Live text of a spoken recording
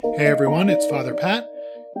Hey everyone, it's Father Pat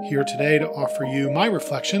here today to offer you my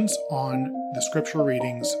reflections on the scripture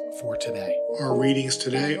readings for today. Our readings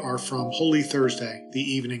today are from Holy Thursday, the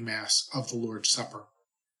evening Mass of the Lord's Supper.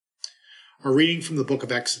 A reading from the book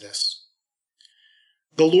of Exodus.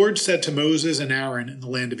 The Lord said to Moses and Aaron in the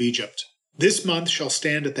land of Egypt, "This month shall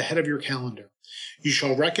stand at the head of your calendar. You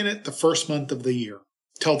shall reckon it the first month of the year.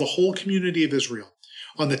 Tell the whole community of Israel,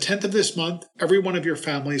 on the 10th of this month, every one of your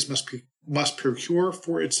families must procure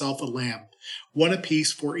for itself a lamb, one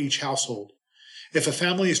apiece for each household. If a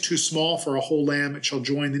family is too small for a whole lamb, it shall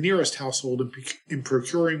join the nearest household in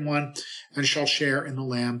procuring one and shall share in the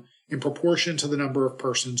lamb in proportion to the number of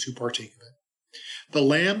persons who partake of it. The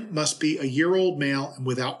lamb must be a year-old male and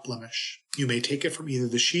without blemish. You may take it from either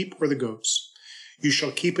the sheep or the goats. You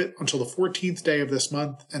shall keep it until the 14th day of this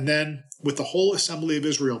month, and then, with the whole assembly of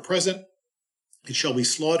Israel present, it shall be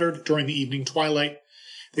slaughtered during the evening twilight.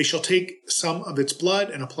 They shall take some of its blood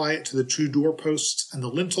and apply it to the two doorposts and the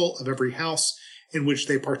lintel of every house in which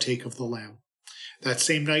they partake of the lamb. That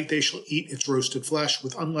same night they shall eat its roasted flesh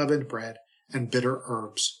with unleavened bread and bitter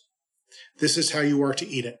herbs. This is how you are to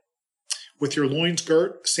eat it. With your loins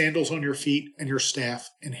girt, sandals on your feet, and your staff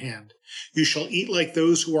in hand. You shall eat like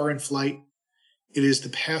those who are in flight. It is the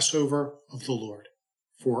Passover of the Lord.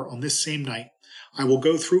 For on this same night I will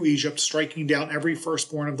go through Egypt, striking down every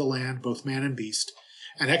firstborn of the land, both man and beast,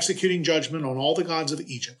 and executing judgment on all the gods of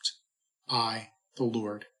Egypt. I, the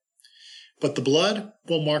Lord. But the blood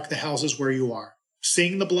will mark the houses where you are.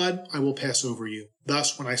 Seeing the blood, I will pass over you.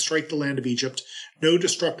 Thus, when I strike the land of Egypt, no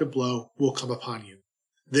destructive blow will come upon you.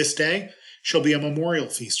 This day shall be a memorial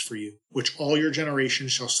feast for you, which all your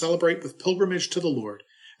generations shall celebrate with pilgrimage to the Lord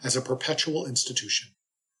as a perpetual institution."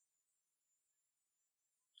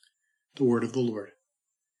 The word of the Lord.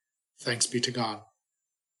 Thanks be to God.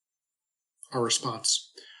 Our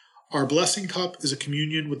response. Our blessing cup is a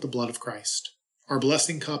communion with the blood of Christ. Our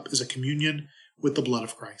blessing cup is a communion with the blood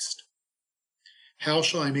of Christ. How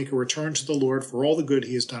shall I make a return to the Lord for all the good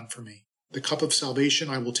he has done for me? The cup of salvation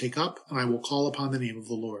I will take up, and I will call upon the name of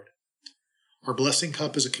the Lord. Our blessing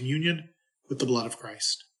cup is a communion with the blood of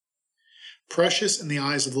Christ. Precious in the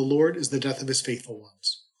eyes of the Lord is the death of his faithful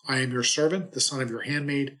ones. I am your servant, the son of your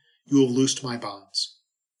handmaid. You have loosed my bonds.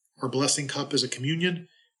 Our blessing cup is a communion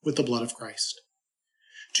with the blood of Christ.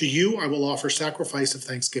 To you I will offer sacrifice of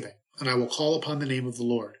thanksgiving, and I will call upon the name of the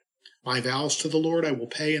Lord. My vows to the Lord I will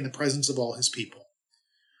pay in the presence of all his people.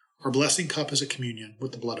 Our blessing cup is a communion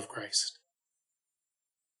with the blood of Christ.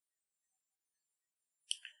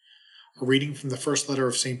 A reading from the first letter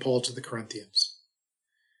of St. Paul to the Corinthians.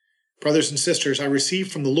 Brothers and sisters, I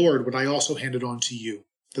received from the Lord what I also handed on to you,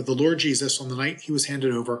 that the Lord Jesus, on the night he was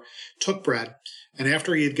handed over, took bread, and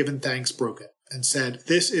after he had given thanks, broke it, and said,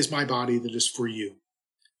 "This is my body that is for you.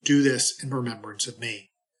 Do this in remembrance of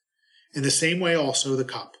me." In the same way also the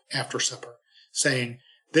cup, after supper, saying,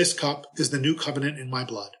 "This cup is the new covenant in my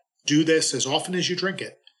blood. Do this as often as you drink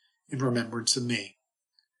it, in remembrance of me.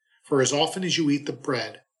 For as often as you eat the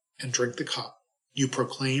bread and drink the cup, you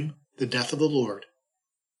proclaim the death of the Lord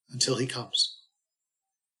until he comes."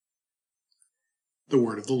 The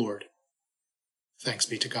word of the Lord. Thanks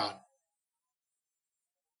be to God.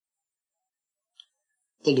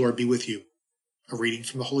 The Lord be with you. A reading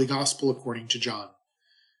from the Holy Gospel according to John.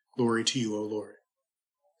 Glory to you, O Lord.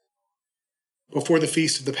 Before the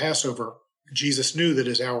feast of the Passover, Jesus knew that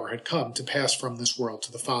his hour had come to pass from this world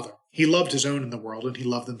to the Father. He loved his own in the world, and he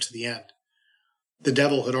loved them to the end. The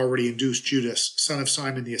devil had already induced Judas, son of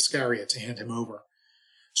Simon the Iscariot, to hand him over.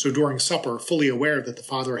 So during supper, fully aware that the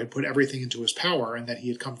Father had put everything into his power and that he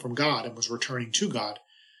had come from God and was returning to God,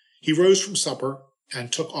 he rose from supper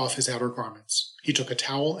and took off his outer garments. He took a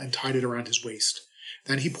towel and tied it around his waist.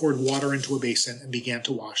 Then he poured water into a basin and began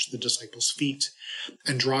to wash the disciples' feet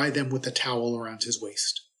and dry them with the towel around his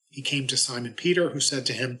waist. He came to Simon Peter, who said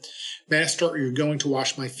to him, "Master, are you going to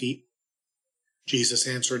wash my feet?" Jesus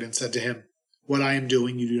answered and said to him, "What I am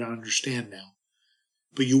doing you do not understand now,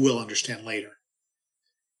 but you will understand later."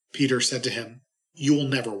 Peter said to him, "You will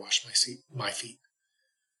never wash my feet."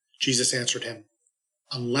 Jesus answered him,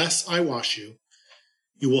 "Unless I wash you,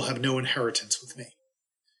 you will have no inheritance with me."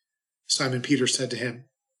 Simon Peter said to him,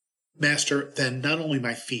 "Master, then not only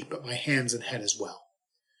my feet, but my hands and head as well."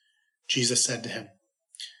 Jesus said to him,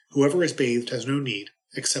 "Whoever is bathed has no need,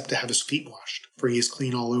 except to have his feet washed, for he is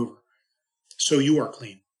clean all over. So you are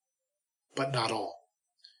clean, but not all."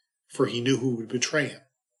 For he knew who would betray him.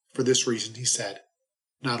 For this reason he said,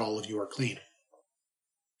 "Not all of you are clean."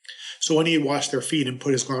 So when he had washed their feet and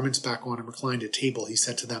put his garments back on and reclined at table, he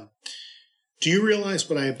said to them, "Do you realize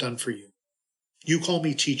what I have done for you? You call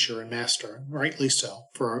me teacher and master, and rightly so,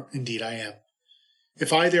 for indeed I am.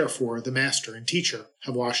 If I, therefore, the master and teacher,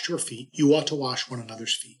 have washed your feet, you ought to wash one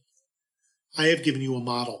another's feet. I have given you a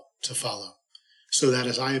model to follow, so that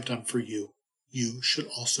as I have done for you, you should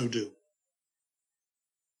also do.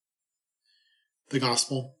 The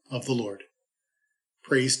Gospel of the Lord.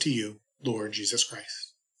 Praise to you, Lord Jesus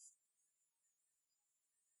Christ.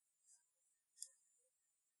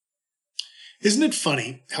 Isn't it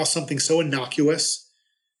funny how something so innocuous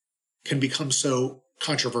can become so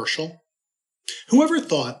controversial? Whoever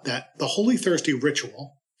thought that the Holy Thursday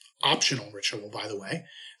ritual, optional ritual, by the way,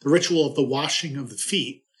 the ritual of the washing of the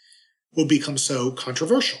feet, would become so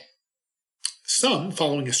controversial? Some,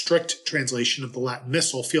 following a strict translation of the Latin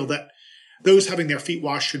Missal, feel that those having their feet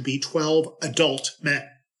washed should be 12 adult men,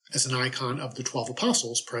 as an icon of the 12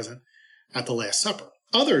 apostles present at the Last Supper.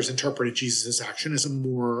 Others interpreted Jesus' action as a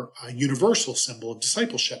more universal symbol of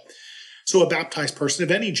discipleship, so a baptized person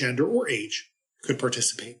of any gender or age could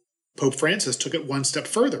participate. Pope Francis took it one step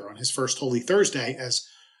further on his first Holy Thursday. As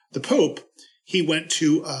the Pope, he went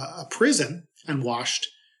to a prison and washed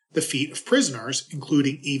the feet of prisoners,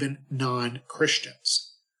 including even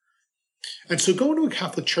non-Christians. And so go into a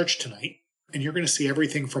Catholic church tonight, and you're going to see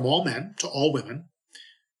everything from all men to all women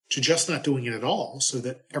to just not doing it at all, so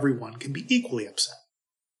that everyone can be equally upset.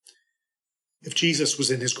 If Jesus was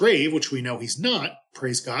in his grave, which we know he's not,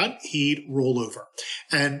 praise God, he'd roll over.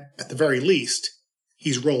 And at the very least,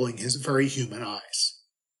 he's rolling his very human eyes.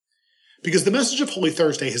 Because the message of Holy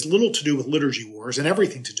Thursday has little to do with liturgy wars and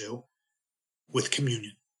everything to do with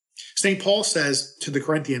communion. St. Paul says to the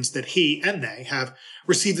Corinthians that he and they have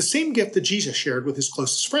received the same gift that Jesus shared with his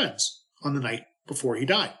closest friends on the night before he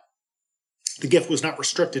died. The gift was not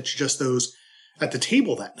restricted to just those at the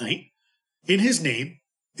table that night. In his name,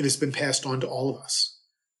 it has been passed on to all of us.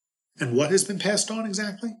 And what has been passed on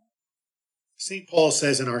exactly? St. Paul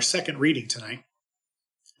says in our second reading tonight,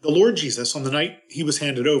 the Lord Jesus, on the night he was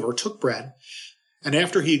handed over, took bread, and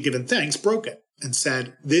after he had given thanks, broke it, and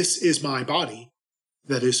said, "This is my body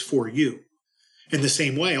that is for you." In the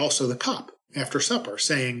same way, also the cup after supper,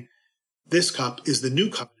 saying, "This cup is the new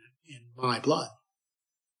covenant in my blood."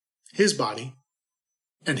 His body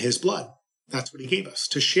and his blood. That's what he gave us.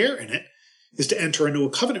 To share in it is to enter into a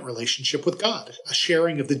covenant relationship with God, a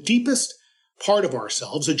sharing of the deepest part of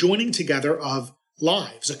ourselves, a joining together of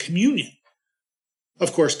lives, a communion.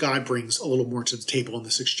 Of course, God brings a little more to the table in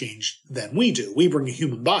this exchange than we do. We bring a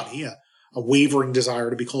human body, a wavering desire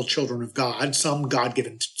to be called children of God, some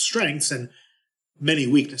God-given strengths, and many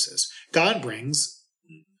weaknesses. God brings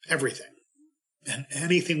everything. And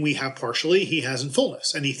anything we have partially, he has in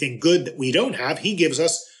fullness. Anything good that we don't have, he gives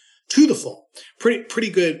us to the full. Pretty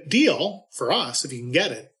good deal for us, if you can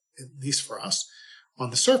get it, at least for us, on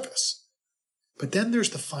the surface. But then there's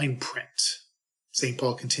the fine print. St.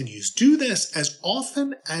 Paul continues, "Do this as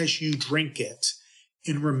often as you drink it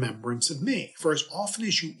in remembrance of me. For as often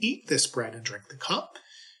as you eat this bread and drink the cup,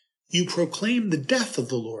 you proclaim the death of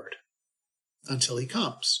the Lord until he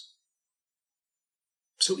comes."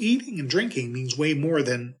 So eating and drinking means way more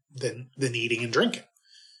than eating and drinking,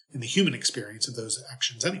 in the human experience of those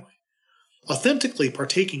actions anyway. Authentically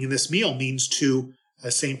partaking in this meal means to,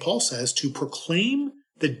 as St. Paul says, to proclaim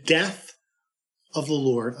the death of the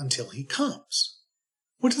Lord until he comes.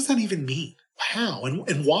 What does that even mean? How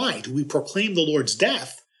and why do we proclaim the Lord's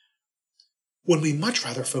death when we much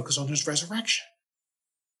rather focus on his resurrection?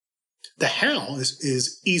 The how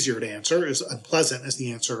is easier to answer, as unpleasant as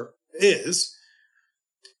the answer is.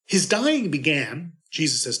 His dying began,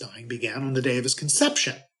 Jesus' dying began on the day of his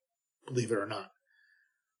conception, believe it or not.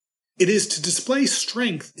 It is to display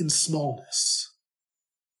strength in smallness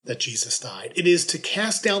that Jesus died. It is to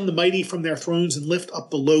cast down the mighty from their thrones and lift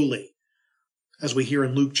up the lowly, as we hear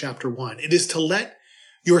in Luke chapter 1. It is to let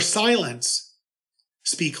your silence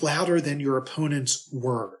speak louder than your opponent's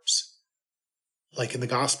words, like in the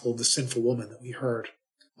gospel of the sinful woman that we heard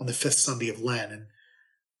on the 5th Sunday of Lent, and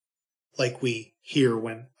like we hear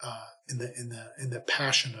when in the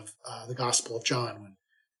Passion of the Gospel of John,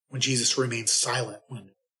 when Jesus remains silent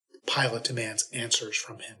when Pilate demands answers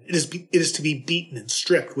from him. It is to be beaten and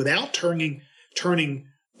stripped without turning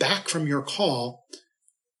back from your call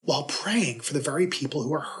while praying for the very people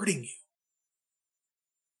who are hurting you.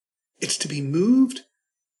 It's to be moved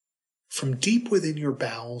from deep within your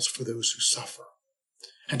bowels for those who suffer,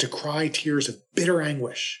 and to cry tears of bitter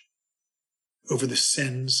anguish over the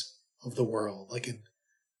sins of the world, like in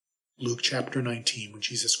Luke chapter 19, when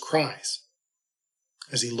Jesus cries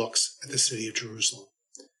as he looks at the city of Jerusalem.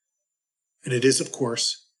 And it is, of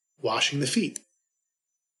course, washing the feet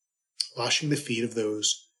of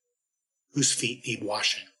those whose feet need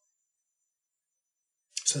washing.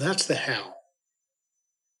 So that's the how.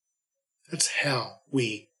 That's how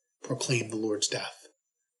we proclaim the Lord's death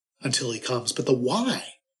until he comes. But the why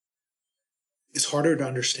is harder to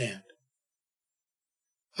understand.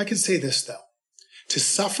 I can say this, though. To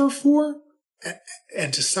suffer for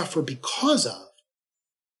and to suffer because of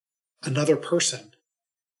another person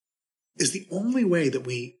is the only way that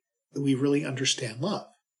we really understand love.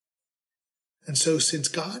 And so since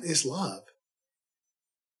God is love,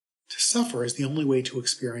 to suffer is the only way to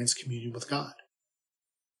experience communion with God.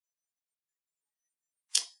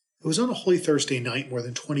 It was on a Holy Thursday night more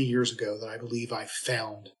than 20 years ago that I believe I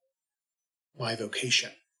found my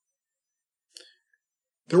vocation.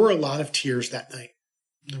 There were a lot of tears that night.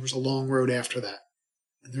 There was a long road after that,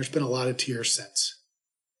 and there's been a lot of tears since.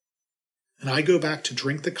 And I go back to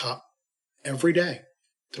drink the cup every day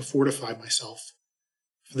to fortify myself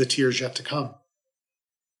for the tears yet to come.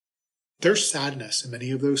 There's sadness in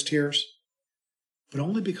many of those tears, but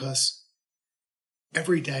only because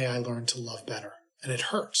every day I learn to love better, and it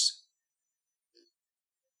hurts.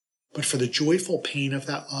 But for the joyful pain of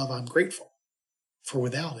that love, I'm grateful, for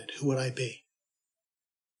without it, who would I be?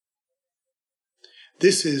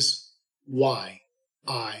 This is why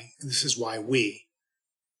we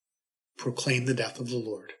proclaim the death of the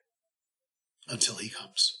Lord until he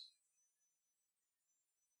comes.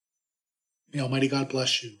 May Almighty God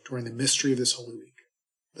bless you during the mystery of this Holy Week,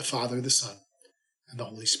 the Father, the Son, and the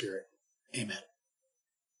Holy Spirit. Amen.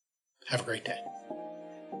 Have a great day.